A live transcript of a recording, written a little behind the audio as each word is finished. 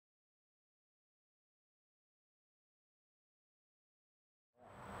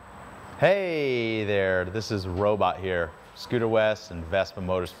Hey there, this is Robot here, Scooter West and Vespa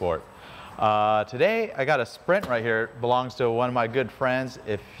Motorsport. Today I got a Sprint right here. It belongs to one of my good friends.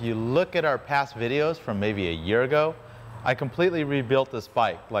 If you look at our past videos from maybe a year ago, I completely rebuilt this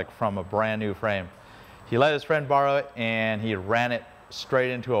bike, like from a brand new frame. He let his friend borrow it and he ran it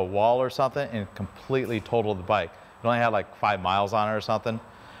straight into a wall or something and completely totaled the bike. It only had like 5 miles on it or something.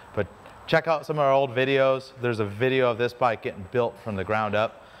 But check out some of our old videos. There's a video of this bike getting built from the ground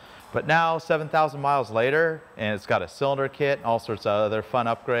up. But now, 7,000 miles later, and it's got a cylinder kit, all sorts of other fun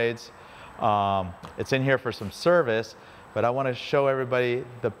upgrades. It's in here for some service, but I want to show everybody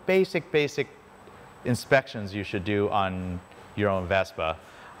the basic inspections you should do on your own Vespa.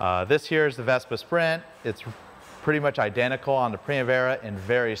 This here is the Vespa Sprint. It's pretty much identical on the Primavera and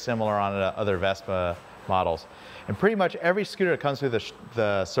very similar on the other Vespa models. And pretty much every scooter that comes through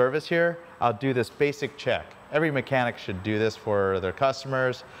the service here, I'll do this basic check. Every mechanic should do this for their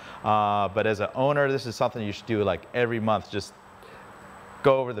customers, but as an owner, this is something you should do like every month. Just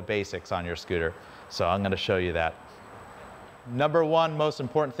go over the basics on your scooter. So I'm going to show you that. Number one most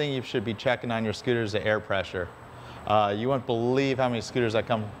important thing you should be checking on your scooter is the air pressure. You won't believe how many scooters I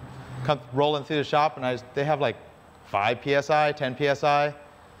come rolling through the shop and they have like 5 psi, 10 psi.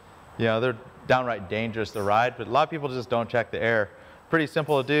 You know, they're downright dangerous to ride, but a lot of people just don't check the air. Pretty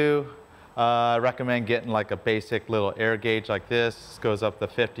simple to do. I recommend getting like a basic little air gauge like this. This goes up to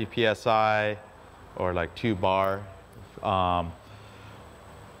 50 psi or like 2 bar.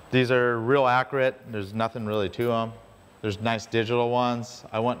 These are real accurate. There's nothing really to them. There's nice digital ones.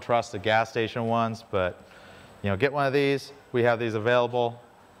 I wouldn't trust the gas station ones, but you know, get one of these. We have these available.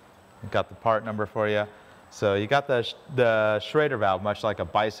 We've got the part number for you. So you got the Schrader valve, much like a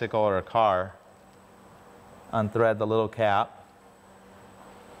bicycle or a car. Unthread the little cap.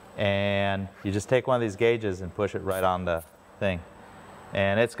 And you just take one of these gauges and push it right on the thing.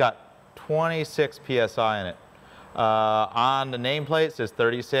 And it's got 26 psi in it. On the nameplate it says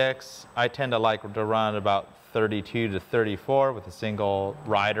 36. I tend to like to run about 32 to 34 with a single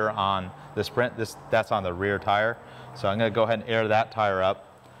rider on the Sprint. That's on the rear tire. So I'm going to go ahead and air that tire up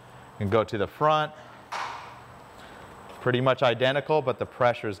and go to the front. Pretty much identical, but the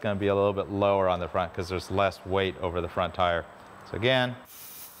pressure is going to be a little bit lower on the front because there's less weight over the front tire. So again,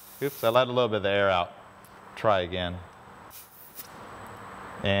 oops, I let a little bit of the air out. Try again.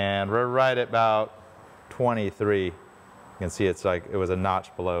 And we're right at about 23. You can see it's like it was a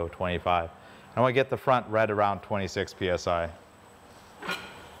notch below 25. I want to get the front right around 26 psi.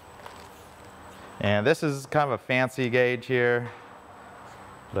 And this is kind of a fancy gauge here,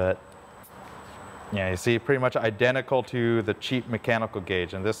 but yeah, you see pretty much identical to the cheap mechanical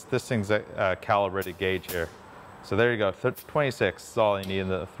gauge. And this thing's a calibrated gauge here. So there you go, 26 is all you need in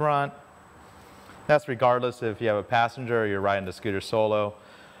the front. That's regardless if you have a passenger or you're riding the scooter solo.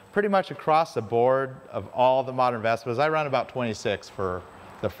 Pretty much across the board of all the modern Vespas, I run about 26 for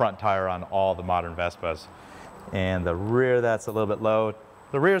the front tire on all the modern Vespas. And the rear, that's a little bit low.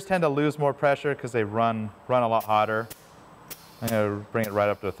 The rears tend to lose more pressure because they run a lot hotter. I'm going to bring it right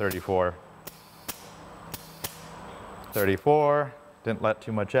up to 34. 34, didn't let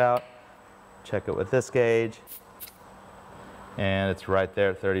too much out. Check it with this gauge. And it's right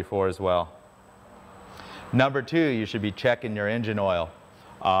there at 34 as well. Number two, you should be checking your engine oil.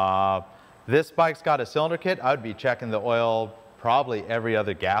 This bike's got a cylinder kit. I would be checking the oil probably every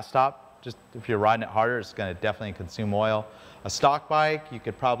other gas stop. Just if you're riding it harder, it's going to definitely consume oil. A stock bike, you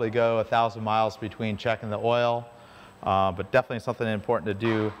could probably go 1,000 miles between checking the oil, but definitely something important to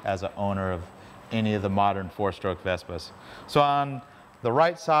do as an owner of any of the modern 4-stroke Vespas. So on the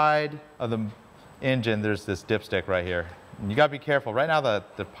right side of the engine, there's this dipstick right here. And you got to be careful. Right now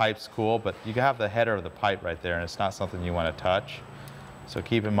the pipe's cool, but you have the header of the pipe right there, and it's not something you want to touch. So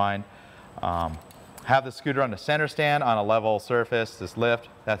keep in mind, have the scooter on the center stand on a level surface, this lift.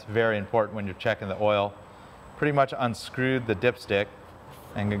 That's very important when you're checking the oil. Pretty much unscrewed the dipstick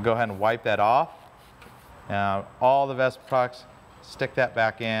and can go ahead and wipe that off. Now all the Vespa products, stick that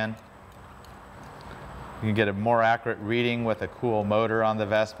back in. You can get a more accurate reading with a cool motor on the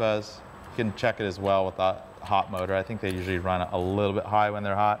Vespas. You can check it as well with the hot motor. I think they usually run a little bit high when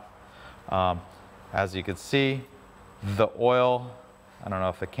they're hot. As you can see, the oil, I don't know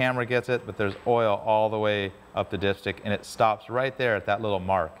if the camera gets it, but there's oil all the way up the dipstick and it stops right there at that little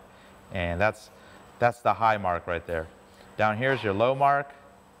mark. And that's the high mark right there. Down here is your low mark.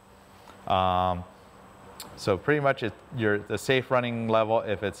 So pretty much the safe running level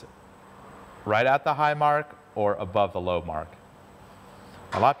if it's right at the high mark or above the low mark.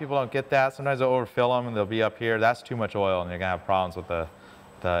 A lot of people don't get that. Sometimes they'll overfill them and they'll be up here. That's too much oil and you're going to have problems with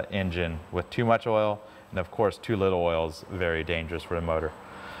the engine with too much oil. And of course, too little oil is very dangerous for the motor.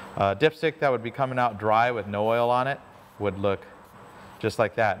 Dipstick that would be coming out dry with no oil on it would look just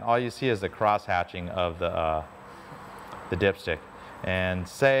like that. And all you see is the cross hatching of the dipstick. And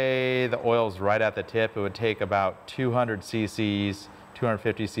say the oil's right at the tip, it would take about 200 cc's,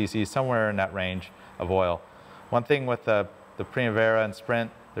 250 cc's, somewhere in that range of oil. One thing with the Primavera and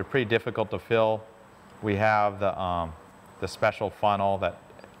Sprint, they're pretty difficult to fill. We have the special funnel that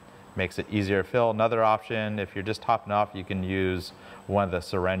makes it easier to fill. Another option, if you're just topping off, you can use one of the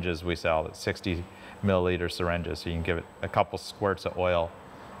syringes we sell, that's 60 milliliter syringes, so you can give it a couple squirts of oil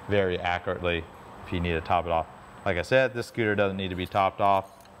very accurately if you need to top it off. Like I said, this scooter doesn't need to be topped off.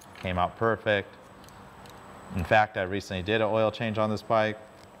 Came out perfect. In fact, I recently did an oil change on this bike,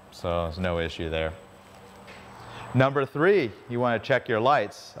 so there's no issue there. Number 3, you want to check your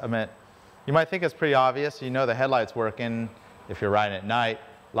lights. I mean, you might think it's pretty obvious. You know the headlight's working if you're riding at night.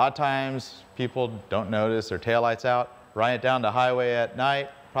 A lot of times people don't notice their taillights out. Riding it down the highway at night,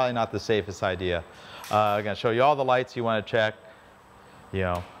 probably not the safest idea. I'm going to show you all the lights you want to check,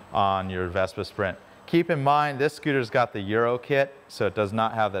 on your Vespa Sprint. Keep in mind, this scooter's got the Euro kit, so it does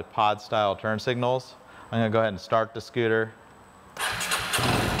not have the pod style turn signals. I'm going to go ahead and start the scooter.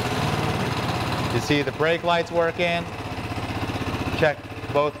 You see the brake lights working. Check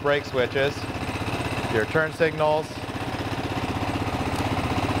both brake switches. Your turn signals.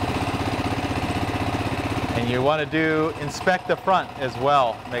 And you want to inspect the front as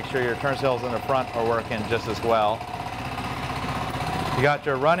well. Make sure your turn signals in the front are working just as well. You got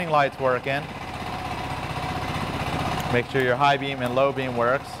your running lights working. Make sure your high beam and low beam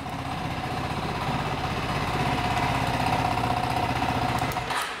works.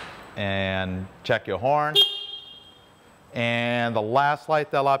 And check your horn. And the last light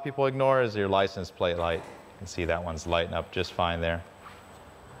that a lot of people ignore is your license plate light. You can see that one's lighting up just fine there.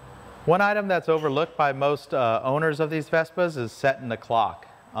 One item that's overlooked by most owners of these Vespas is setting the clock.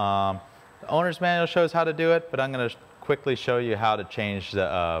 The owner's manual shows how to do it, but I'm going to quickly show you how to change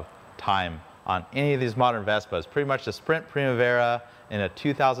the time on any of these modern Vespas. Pretty much the Sprint, Primavera, and a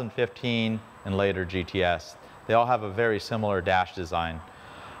 2015 and later GTS. They all have a very similar dash design.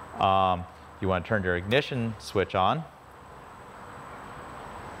 You want to turn your ignition switch on.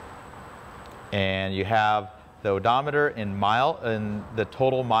 And you have the odometer in the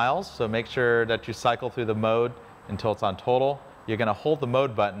total miles, so make sure that you cycle through the mode until it's on total. You're going to hold the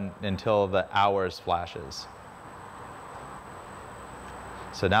mode button until the hours flashes.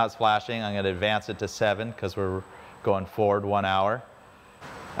 So now it's flashing. I'm going to advance it to 7 because we're going forward 1 hour.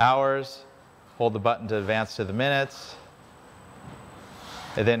 Hours, hold the button to advance to the minutes,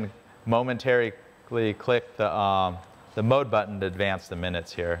 and then momentarily click the mode button to advance the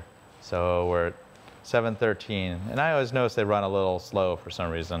minutes here. So we're at 7:13, and I always notice they run a little slow for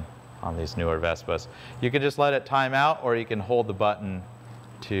some reason on these newer Vespas. You can just let it time out, or you can hold the button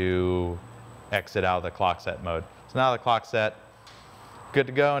to exit out of the clock set mode. So now the clock's set, good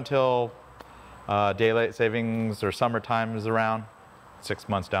to go until daylight savings or summertime is around, 6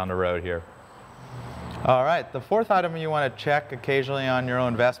 months down the road here. All right, the fourth item you want to check occasionally on your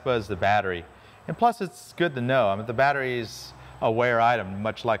own Vespa is the battery. And plus it's good to know, I mean, the battery's a wear item,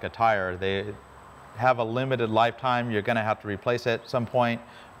 much like a tire. They have a limited lifetime. You're going to have to replace it at some point,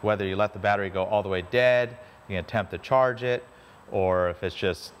 whether you let the battery go all the way dead, you can attempt to charge it, or if it's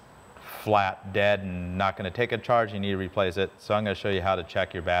just flat dead and not going to take a charge, you need to replace it. So I'm going to show you how to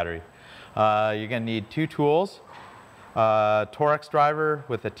check your battery. You're going to need 2 tools, a Torx driver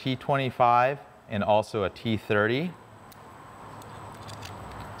with a T25 and also a T30.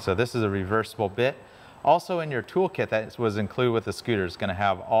 So this is a reversible bit. Also in your toolkit that was included with the scooter is going to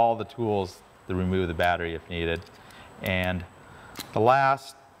have all the tools to remove the battery if needed. And the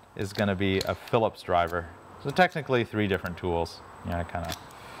last is going to be a Phillips driver. So technically 3 different tools. Yeah,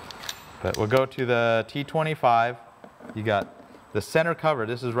 but we'll go to the T25. You got the center cover.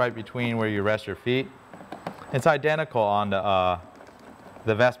 This is right between where you rest your feet. It's identical on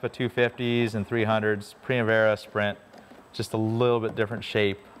the Vespa 250s and 300s, Primavera, Sprint, just a little bit different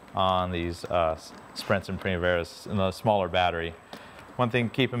shape on these Sprints and Primaveras in a smaller battery. One thing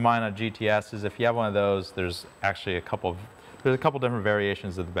to keep in mind on GTS is if you have one of those, there's actually a couple different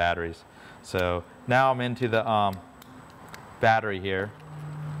variations of the batteries. So now I'm into the battery here.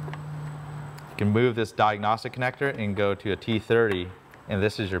 You can move this diagnostic connector and go to a T30, and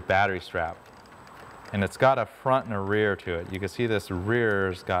this is your battery strap. And it's got a front and a rear to it. You can see this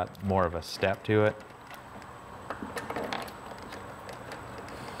rear's got more of a step to it.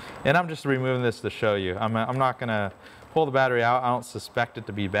 And I'm just removing this to show you. I'm not going to pull the battery out. I don't suspect it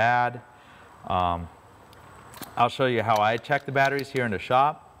to be bad. I'll show you how I check the batteries here in the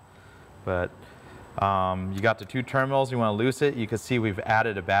shop. But You got the 2 terminals, you want to loose it. You can see we've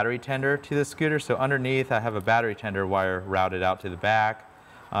added a battery tender to the scooter. So underneath I have a battery tender wire routed out to the back.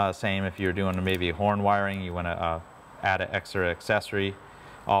 Same if you're doing maybe horn wiring, you want to add an extra accessory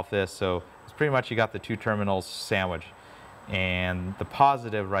off this. So it's pretty much you got the 2 terminals sandwiched. And the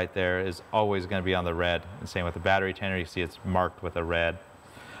positive right there is always going to be on the red. And same with the battery tender, you see it's marked with a red.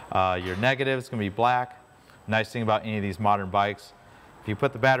 Your negative is going to be black. Nice thing about any of these modern bikes, if you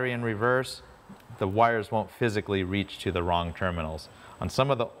put the battery in reverse, the wires won't physically reach to the wrong terminals. On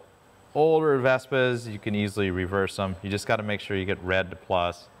some of the older Vespas, you can easily reverse them. You just got to make sure you get red to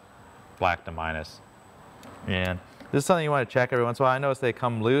plus, black to minus. And this is something you want to check every once in a while. I notice they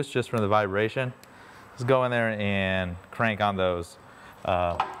come loose just from the vibration. Just go in there and crank on those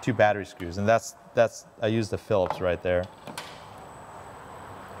 2 battery screws. And I use the Phillips right there.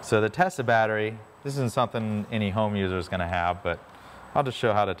 So the Tesla battery, this isn't something any home user is going to have, but I'll just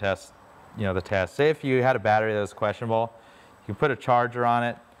show how to test, the test. Say if you had a battery that was questionable, you put a charger on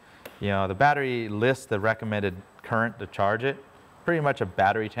it. The battery lists the recommended current to charge it. Pretty much a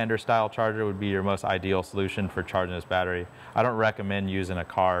battery tender style charger would be your most ideal solution for charging this battery. I don't recommend using a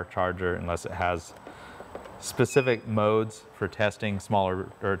car charger unless it has specific modes for testing smaller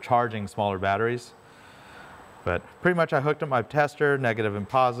or charging smaller batteries. But pretty much I hooked up my tester, negative and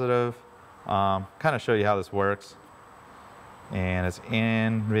positive. Kind of show you how this works. And it's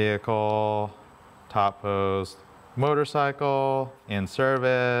in vehicle, top post, motorcycle, in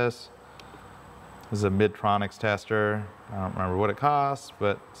service. This is a Midtronics tester. I don't remember what it costs,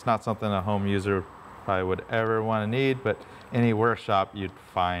 but it's not something a home user probably would ever want to need, but any workshop you'd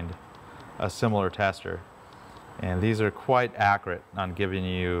find a similar tester. And these are quite accurate on giving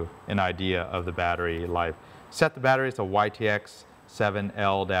you an idea of the battery life. Set the battery to YTX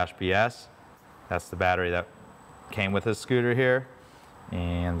 7L-BS. That's the battery that came with this scooter here.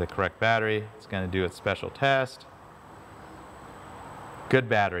 And the correct battery, it's going to do its special test. Good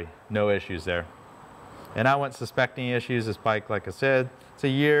battery, no issues there. And I wasn't suspecting issues. This bike, like I said, it's a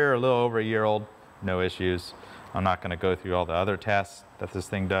year, a little over a year old, no issues. I'm not going to go through all the other tests that this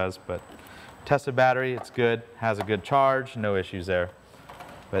thing does, but tested battery, it's good, has a good charge, no issues there.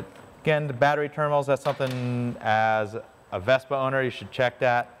 But again, the battery terminals, that's something as a Vespa owner, you should check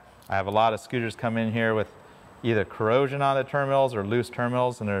that. I have a lot of scooters come in here with either corrosion on the terminals or loose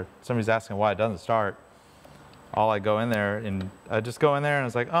terminals, and somebody's asking why it doesn't start. I go in there and I just go in there and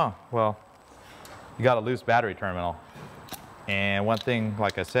it's like, oh, well, you got a loose battery terminal. And one thing,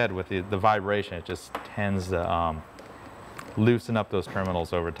 like I said, with the vibration, it just tends to loosen up those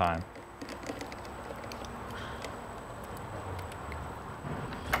terminals over time.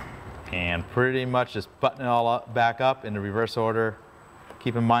 And pretty much just button it all back up in the reverse order.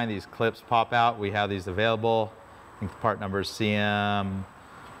 Keep in mind these clips pop out. We have these available. I think the part number is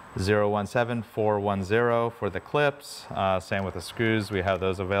CM017410 for the clips. Same with the screws, we have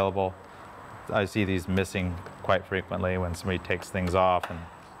those available. I see these missing quite frequently when somebody takes things off and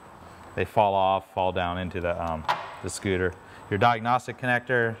they fall down into the scooter. Your diagnostic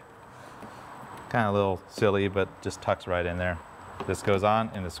connector, kind of a little silly, but just tucks right in there. This goes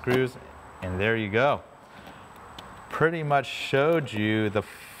on in the screws, and there you go. Pretty much showed you the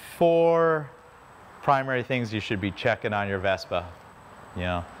 4 primary things you should be checking on your Vespa.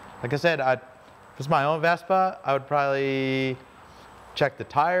 Like I said, if it's my own Vespa, I would probably check the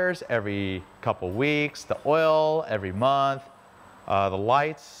tires every couple weeks, the oil every month, the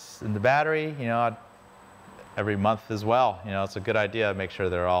lights and the battery, every month as well. It's a good idea to make sure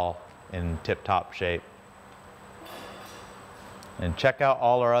they're all in tip-top shape. And check out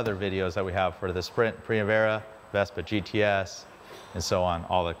all our other videos that we have for the Sprint, Primavera, Vespa GTS, and so on.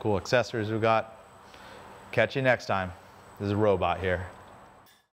 All the cool accessories we've got. Catch you next time. This is Robot here.